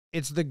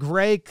It's the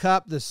Grey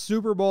Cup, the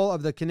Super Bowl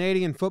of the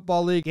Canadian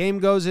Football League. Game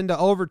goes into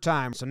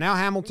overtime. So now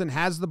Hamilton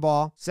has the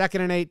ball. 2nd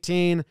and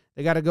 18.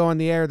 They got to go in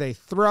the air. They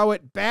throw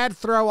it. Bad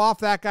throw off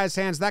that guy's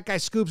hands. That guy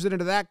scoops it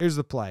into that. Here's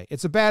the play.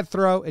 It's a bad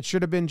throw. It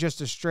should have been just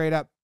a straight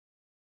up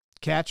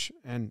catch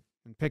and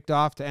picked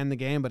off to end the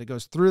game, but it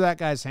goes through that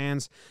guy's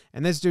hands.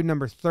 And this dude,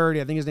 number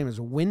 30, I think his name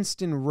is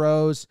Winston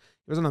Rose.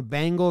 He was on the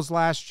Bengals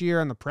last year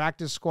on the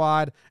practice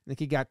squad. I think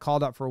he got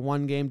called up for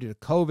one game due to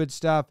COVID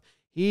stuff.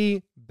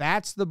 He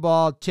bats the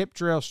ball, tip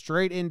drill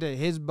straight into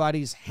his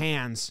buddy's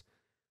hands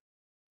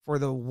for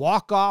the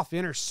walk-off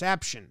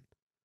interception.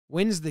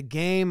 Wins the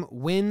game,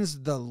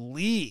 wins the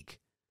league.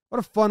 What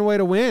a fun way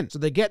to win. So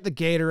they get the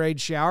Gatorade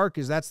shower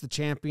because that's the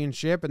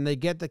championship, and they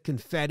get the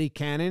confetti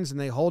cannons, and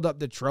they hold up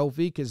the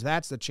trophy because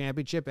that's the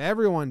championship.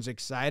 Everyone's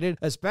excited,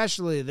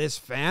 especially this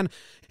fan.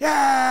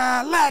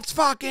 Yeah, let's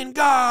fucking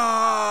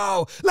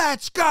go!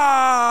 Let's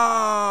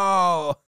go!